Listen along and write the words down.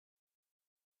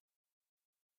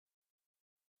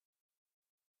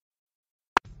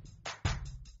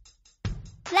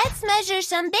Let's measure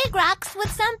some big rocks with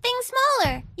something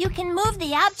smaller. You can move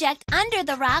the object under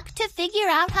the rock to figure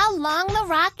out how long the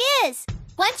rock is.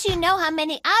 Once you know how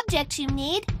many objects you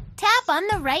need, tap on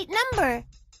the right number.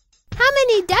 How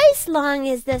many dice long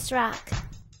is this rock?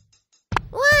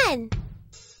 1,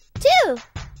 2.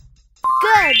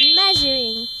 Good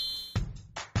measuring.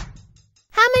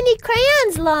 How many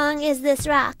crayons long is this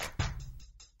rock?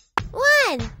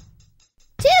 1, 2.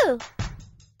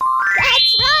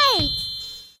 That's right!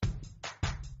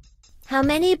 How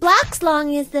many blocks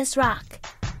long is this rock?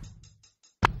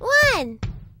 1,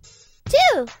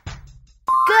 2.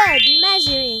 Good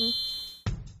measuring.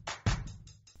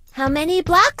 How many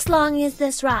blocks long is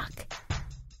this rock?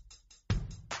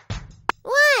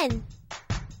 1,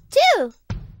 2,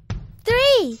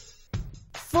 3,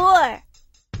 4.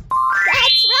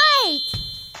 That's right!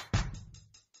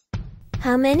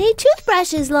 How many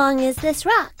toothbrushes long is this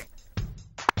rock?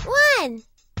 1,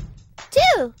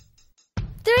 2,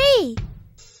 3.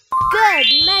 Good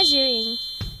measuring.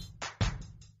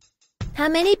 How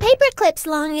many paper clips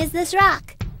long is this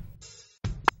rock?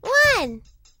 1,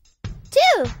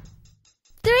 2,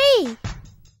 3.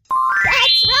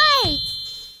 That's right!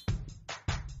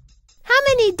 How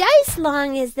many dice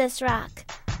long is this rock?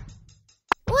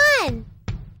 1,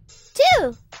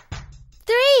 2,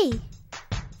 3,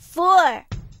 4,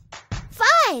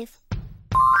 5.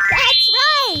 That's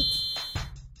right!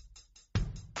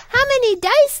 How many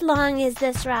dice long is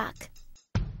this rock?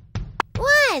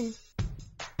 1,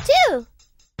 2,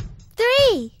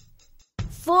 3,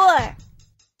 4,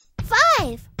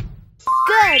 5.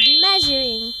 Good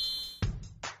measuring.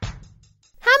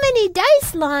 How many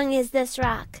dice long is this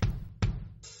rock?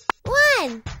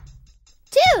 1,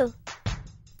 2,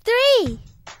 3,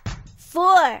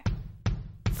 4,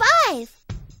 5.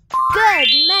 Good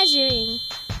measuring.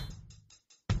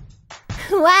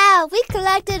 Wow, we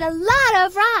collected a lot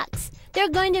of rocks. They're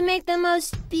going to make the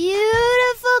most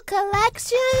beautiful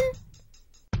collection